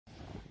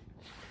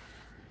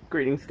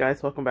Greetings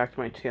guys, welcome back to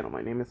my channel.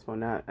 My name is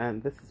Monette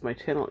and this is my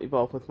channel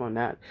Evolve with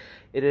Monette.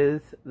 It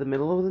is the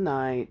middle of the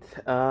night,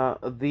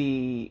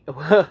 the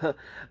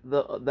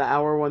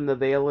hour when the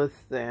veil is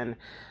thin,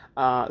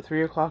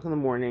 3 o'clock in the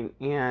morning,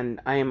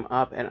 and I am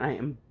up and I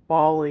am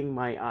bawling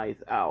my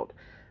eyes out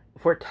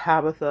for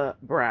Tabitha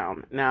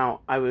Brown.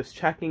 Now, I was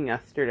checking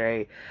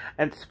yesterday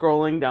and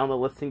scrolling down the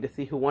listing to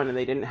see who won, and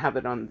they didn't have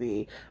it on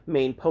the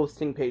main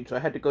posting page, so I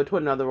had to go to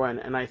another one,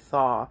 and I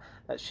saw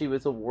that she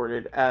was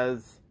awarded,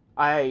 as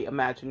I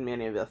imagine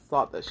many of us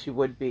thought that she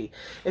would be.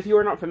 If you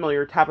are not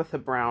familiar, Tabitha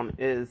Brown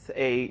is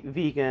a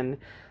vegan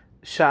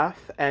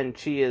chef, and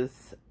she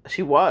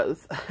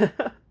was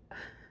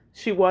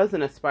she was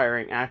an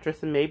aspiring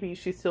actress, and maybe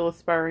she's still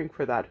aspiring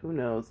for that. Who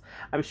knows?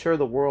 I'm sure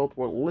the world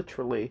will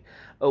literally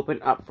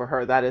open up for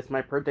her. That is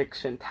my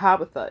prediction.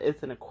 Tabitha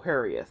is an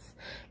Aquarius,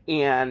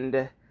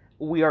 and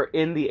we are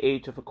in the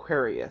age of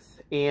Aquarius,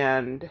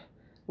 and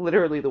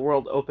literally the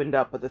world opened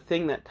up. But the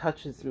thing that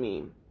touches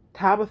me,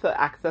 Tabitha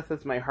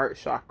accesses my heart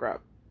chakra.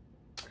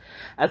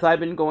 As I've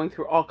been going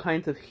through all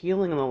kinds of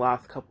healing in the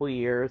last couple of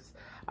years,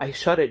 I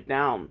shut it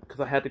down because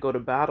I had to go to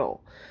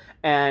battle.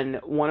 And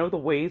one of the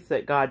ways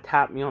that God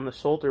tapped me on the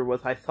shoulder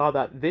was I saw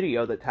that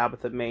video that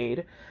Tabitha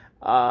made,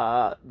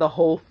 the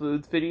Whole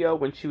Foods video,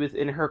 when she was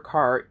in her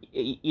car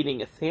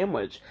eating a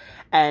sandwich.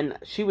 And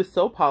she was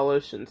so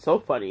polished and so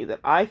funny that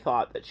I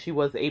thought that she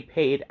was a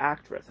paid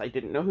actress. I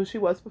didn't know who she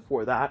was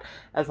before that,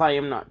 as I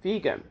am not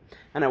vegan,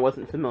 and I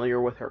wasn't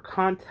familiar with her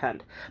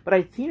content. But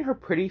I'd seen her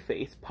pretty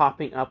face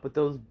popping up with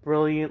those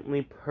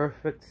brilliantly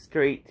perfect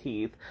straight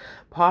teeth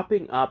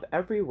popping up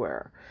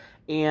everywhere.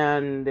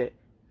 And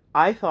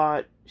I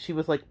thought she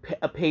was like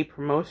a paid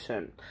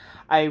promotion.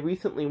 I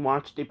recently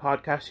watched a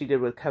podcast she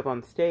did with Kev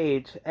on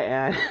Stage,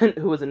 and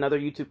who was another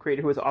YouTube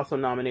creator who was also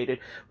nominated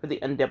for the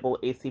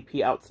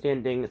NAACP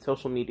Outstanding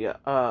Social Media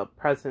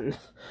Presence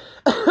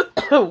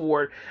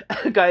Award.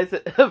 Guys,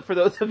 for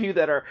those of you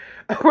that are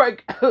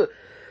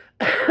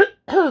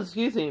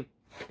excuse me.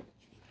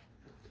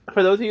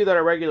 For those of you that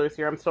are regulars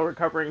here, I'm still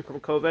recovering from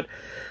COVID.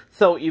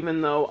 So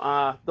even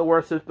though the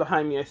worst is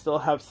behind me, I still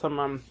have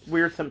some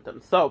weird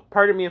symptoms. So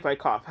pardon me if I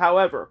cough.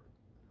 However,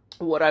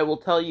 what I will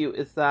tell you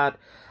is that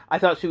I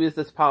thought she was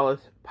this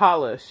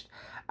polished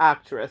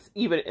actress.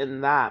 Even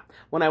in that,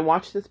 when I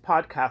watched this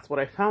podcast, what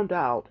I found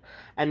out,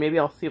 and maybe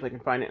I'll see if I can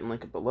find it and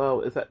link it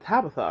below, is that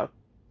Tabitha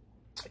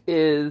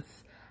she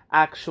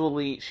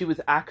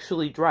was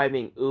actually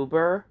driving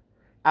Uber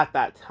at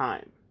that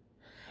time.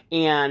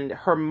 And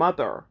her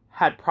mother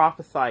had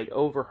prophesied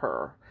over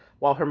her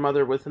while her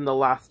mother was in the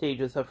last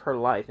stages of her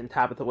life, and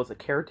Tabitha was a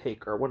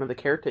caretaker, one of the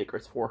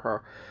caretakers for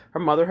her. Her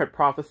mother had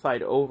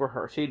prophesied over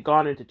her. She had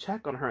gone in to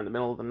check on her in the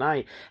middle of the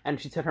night,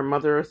 and she said her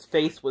mother's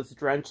face was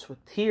drenched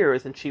with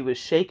tears, and she was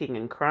shaking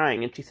and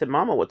crying, and she said,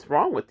 "Mama, what's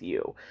wrong with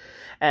you?"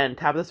 And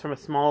Tabitha's from a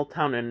small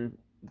town in,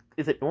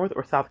 is it North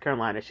or South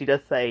Carolina? She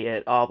does say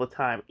it all the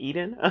time.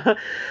 Eden?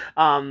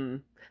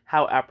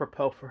 How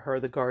apropos for her,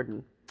 the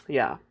garden.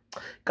 Yeah.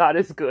 God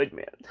is good,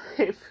 man.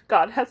 If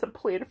God has a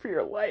plan for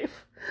your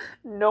life,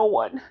 no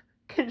one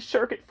can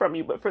shirk it from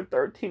you. But for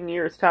 13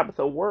 years,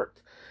 Tabitha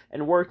worked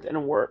and worked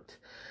and worked.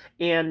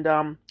 And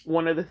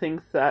one of the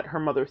things that her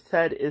mother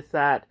said is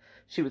that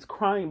she was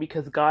crying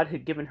because God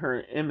had given her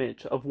an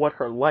image of what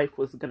her life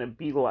was going to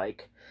be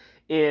like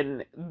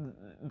in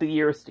the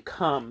years to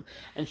come.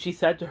 And she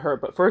said to her,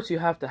 "But first you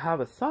have to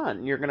have a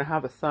son. You're going to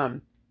have a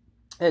son."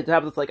 And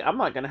Tabitha's like, "I'm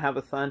not going to have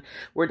a son.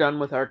 We're done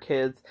with our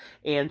kids."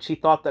 And she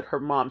thought that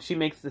her mom, she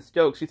makes this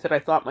joke. She said, "I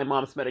thought my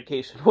mom's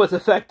medication was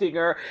affecting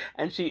her."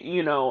 And she,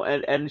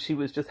 and she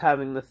was just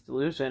having this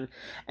delusion.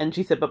 And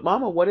she said, "But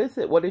Mama, what is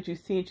it? What did you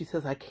see?" And she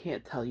says, "I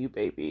can't tell you,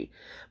 baby.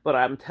 But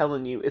I'm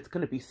telling you, it's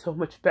going to be so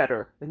much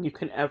better than you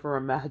can ever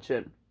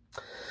imagine."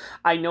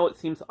 I know it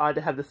seems odd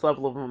to have this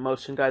level of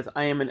emotion, guys.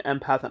 I am an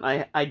empath, and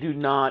I do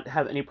not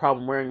have any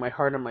problem wearing my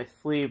heart on my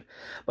sleeve.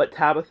 But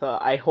Tabitha,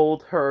 I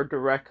hold her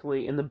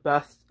directly in the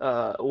best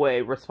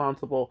way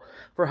responsible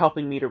for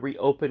helping me to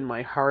reopen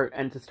my heart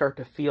and to start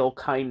to feel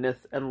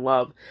kindness and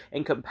love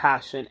and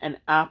compassion and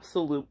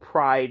absolute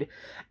pride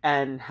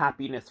and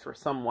happiness for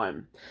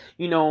someone.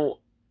 You know,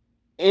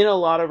 in a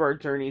lot of our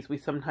journeys, we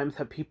sometimes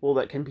have people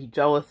that can be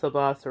jealous of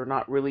us or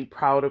not really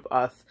proud of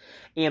us.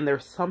 And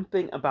there's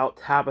something about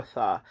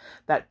Tabitha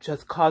that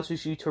just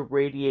causes you to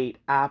radiate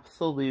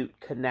absolute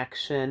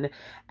connection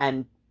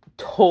and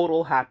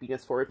total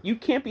happiness for her. If you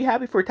can't be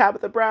happy for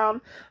Tabitha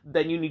Brown,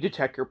 then you need to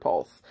check your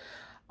pulse.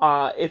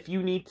 If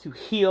you need to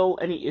heal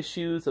any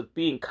issues of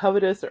being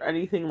covetous or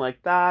anything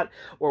like that,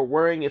 or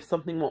worrying if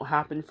something won't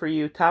happen for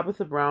you,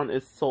 Tabitha Brown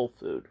is soul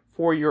food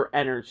for your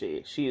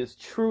energy. She has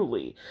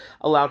truly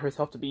allowed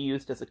herself to be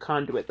used as a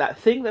conduit. That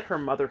thing that her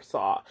mother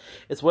saw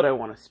is what I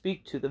want to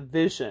speak to, the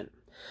vision.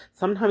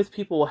 Sometimes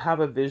people will have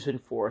a vision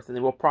for us and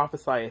they will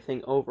prophesy a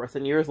thing over us.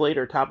 And years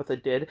later, Tabitha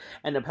did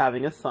end up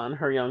having a son,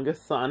 her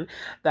youngest son,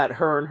 that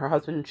her and her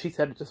husband, she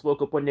said, just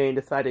woke up one day and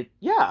decided,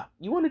 "Yeah,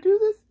 you want to do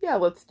this? Yeah,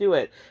 let's do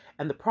it."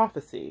 And the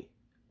prophecy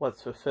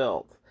was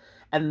fulfilled.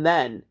 and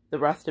then the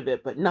rest of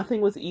it. But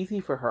nothing was easy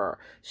for her.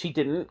 She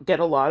didn't get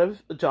a lot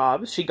of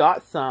jobs. She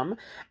got some,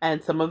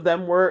 and some of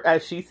them were,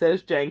 as she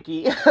says,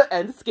 janky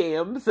and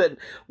scams and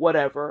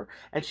whatever.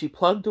 And she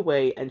plugged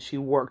away and she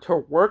worked. Her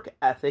work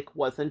ethic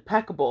was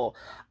impeccable.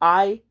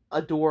 I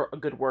adore a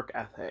good work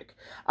ethic.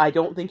 I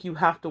don't think you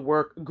have to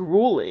work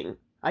grueling.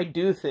 I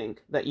do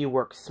think that you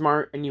work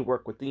smart and you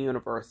work with the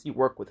universe, you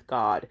work with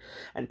God.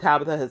 And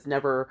Tabitha has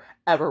never,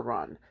 ever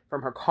run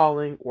from her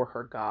calling or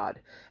her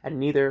God. And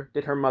neither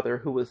did her mother,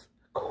 who was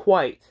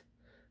quite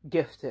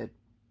gifted.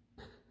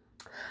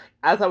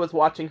 As I was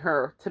watching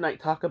her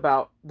tonight talk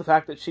about the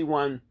fact that she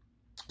won,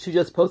 she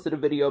just posted a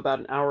video about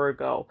an hour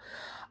ago.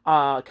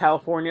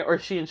 California, or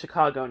she in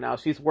Chicago now.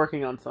 She's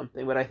working on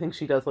something, but I think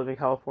she does live in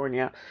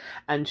California.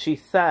 And she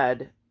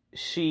said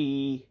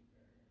she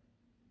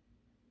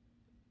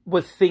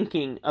was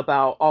thinking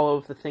about all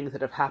of the things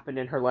that have happened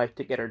in her life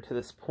to get her to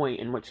this point,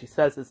 and what she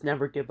says is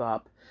never give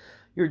up.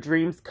 Your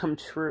dreams come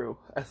true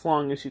as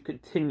long as you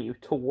continue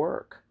to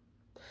work.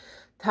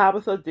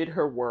 Tabitha did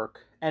her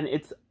work, and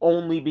it's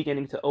only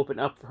beginning to open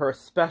up for her,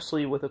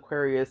 especially with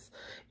Aquarius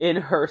in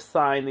her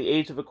sign, the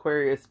age of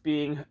Aquarius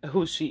being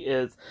who she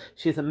is.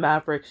 She's a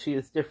maverick, she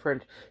is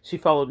different, she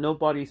followed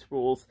nobody's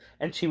rules,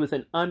 and she was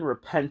an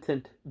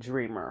unrepentant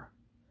dreamer.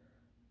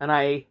 And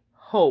I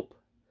hope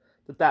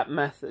that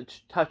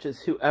message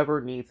touches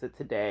whoever needs it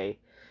today.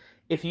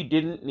 If you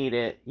didn't need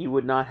it, you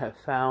would not have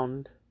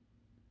found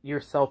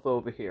yourself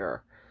over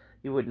here.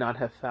 You would not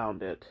have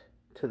found it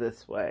to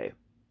this way.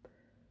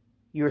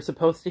 You're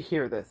supposed to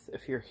hear this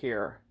if you're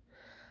here.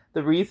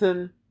 The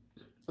reason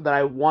that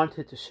I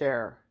wanted to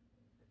share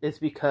is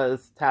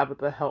because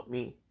Tabitha helped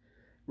me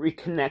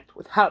reconnect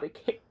with how to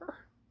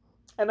care.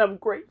 And I'm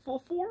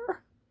grateful for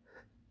her.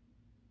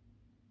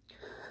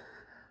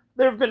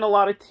 There have been a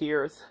lot of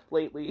tears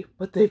lately,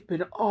 but they've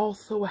been all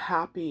so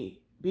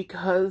happy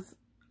because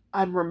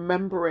I'm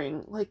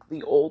remembering like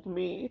the old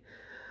me,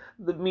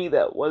 the me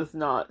that was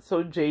not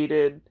so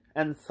jaded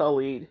and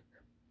sullied.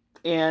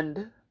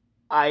 And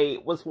I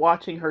was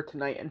watching her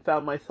tonight and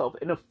found myself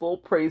in a full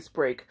praise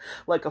break,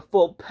 like a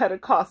full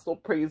Pentecostal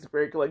praise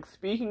break, like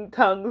speaking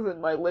tongues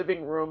in my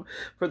living room.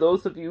 For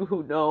those of you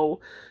who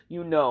know,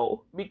 you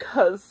know,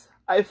 because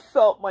I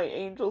felt my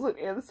angels and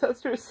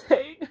ancestors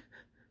saying,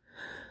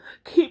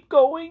 keep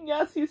going.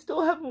 Yes, you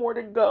still have more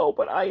to go,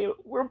 but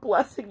we're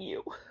blessing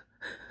you.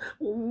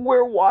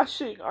 We're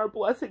washing our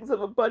blessings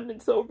of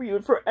abundance over you.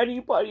 And for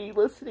anybody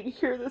listening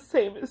here, the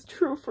same is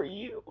true for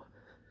you.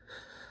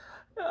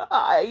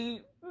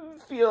 I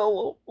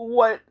feel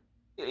what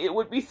it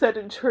would be said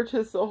in church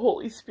is the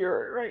Holy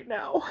Spirit right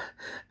now.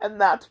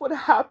 And that's what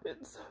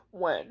happens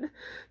when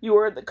you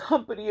are in the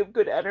company of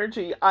good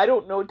energy. I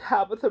don't know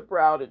Tabitha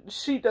Brown, and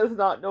she does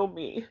not know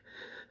me.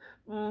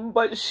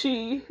 But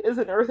she is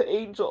an earth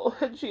angel,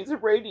 and she's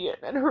radiant,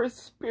 and her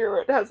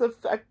spirit has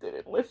affected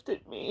and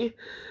lifted me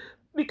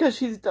because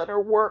she's done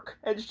her work,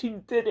 and she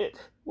did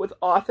it with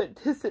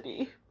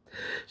authenticity.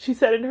 She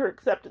said in her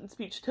acceptance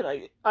speech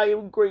tonight, I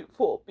am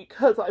grateful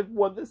because I've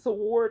won this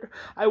award.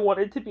 I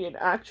wanted to be an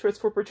actress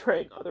for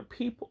portraying other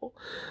people,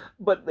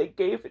 but they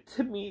gave it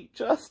to me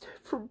just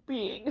for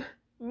being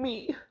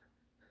me.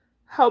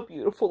 How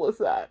beautiful is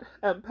that,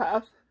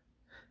 Empath?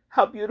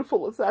 How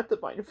beautiful is that,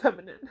 Divine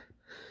Feminine?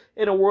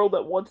 In a world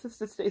that wants us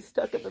to stay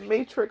stuck in the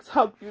matrix,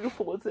 how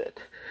beautiful is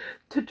it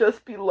to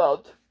just be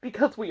loved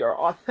because we are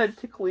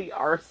authentically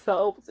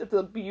ourselves? It's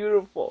a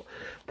beautiful,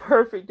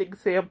 perfect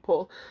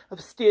example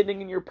of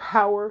standing in your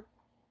power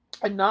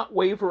and not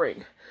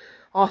wavering.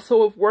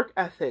 Also of work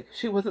ethic.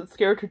 She wasn't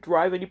scared to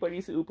drive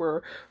anybody's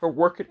Uber or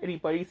work at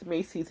anybody's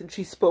Macy's, and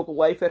she spoke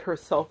life at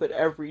herself at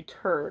every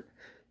turn.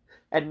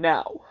 And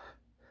now,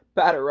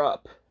 batter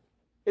up.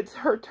 It's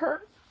her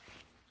turn.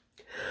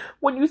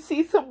 When you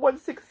see someone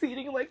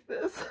succeeding like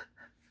this,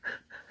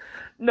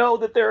 know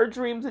that there are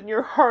dreams in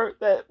your heart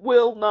that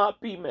will not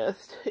be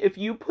missed. If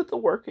you put the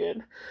work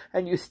in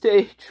and you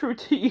stay true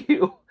to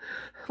you,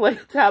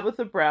 like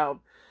Tabitha Brown,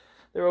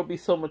 there will be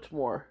so much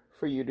more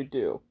for you to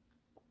do.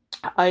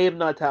 I am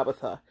not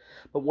Tabitha,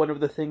 but one of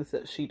the things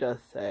that she does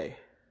say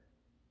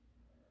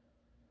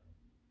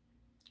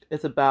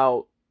is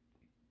about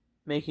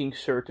making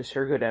sure to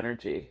share good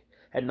energy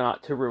and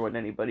not to ruin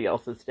anybody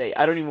else's day.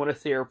 I don't even want to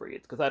say her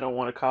breeds because I don't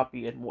want to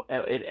copy in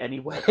any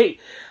way.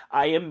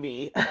 I am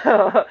me.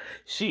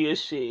 She is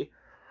she.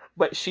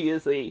 But she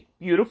is a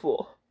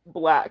beautiful,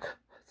 black,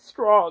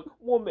 strong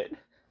woman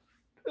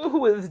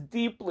who has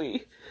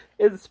deeply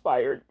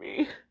inspired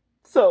me.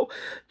 So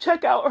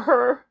check out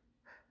her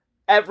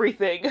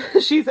everything.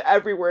 She's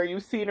everywhere.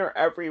 You've seen her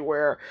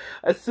everywhere.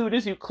 As soon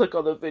as you click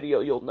on the video,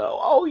 you'll know,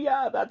 oh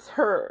yeah, that's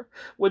her.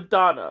 With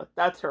Donna,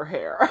 that's her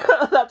hair.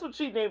 That's what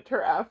she named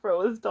her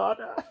afro, is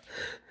Donna.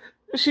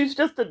 She's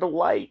just a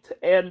delight.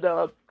 And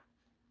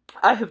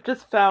I have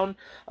just found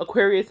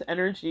Aquarius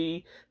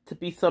energy to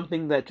be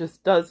something that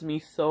just does me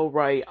so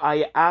right.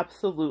 I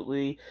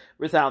absolutely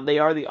resound. They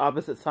are the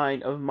opposite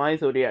sign of my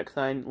zodiac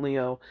sign,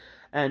 Leo.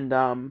 And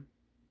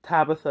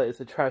Tabitha is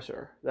a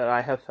treasure that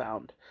I have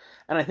found.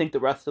 And I think the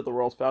rest of the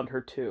world found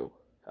her too.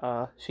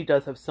 She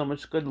does have so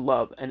much good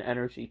love and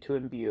energy to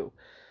imbue.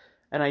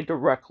 And I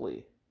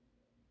directly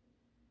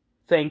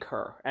thank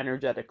her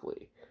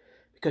energetically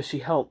because she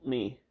helped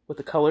me with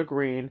the color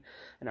green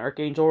and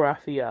Archangel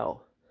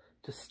Raphael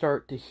to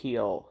start to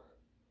heal,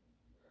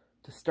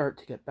 to start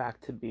to get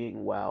back to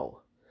being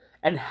well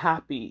and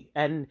happy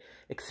and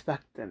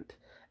expectant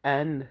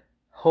and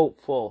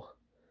hopeful.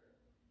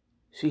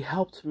 She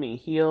helped me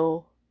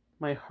heal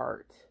my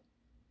heart.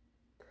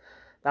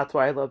 That's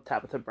why I love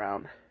Tabitha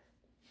Brown.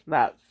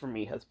 That, for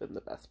me, has been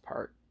the best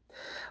part.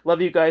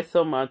 Love you guys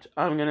so much.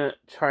 I'm going to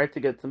try to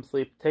get some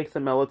sleep, take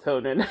some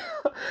melatonin,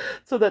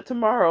 so that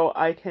tomorrow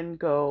I can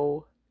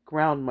go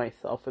ground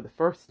myself for the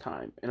first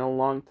time in a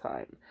long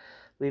time,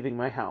 leaving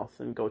my house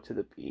and go to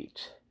the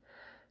beach.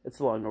 It's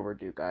long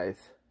overdue, guys.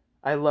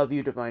 I love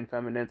you, Divine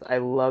Feminines. I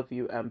love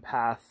you,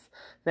 Empaths.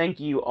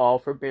 Thank you all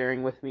for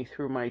bearing with me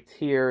through my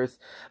tears.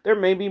 There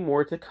may be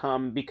more to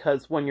come,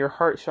 because when your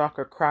heart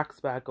chakra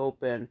cracks back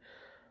open,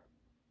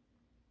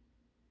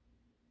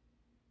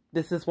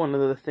 this is one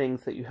of the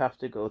things that you have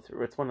to go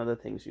through. It's one of the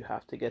things you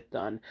have to get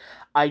done.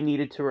 I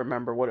needed to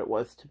remember what it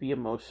was to be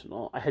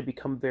emotional. I had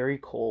become very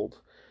cold.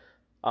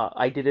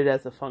 I did it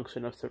as a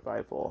function of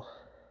survival.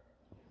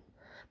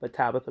 But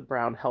Tabitha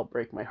Brown helped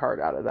break my heart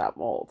out of that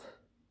mold.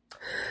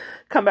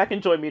 Come back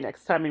and join me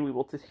next time, and we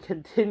will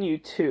continue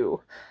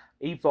to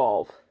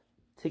evolve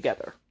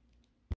together.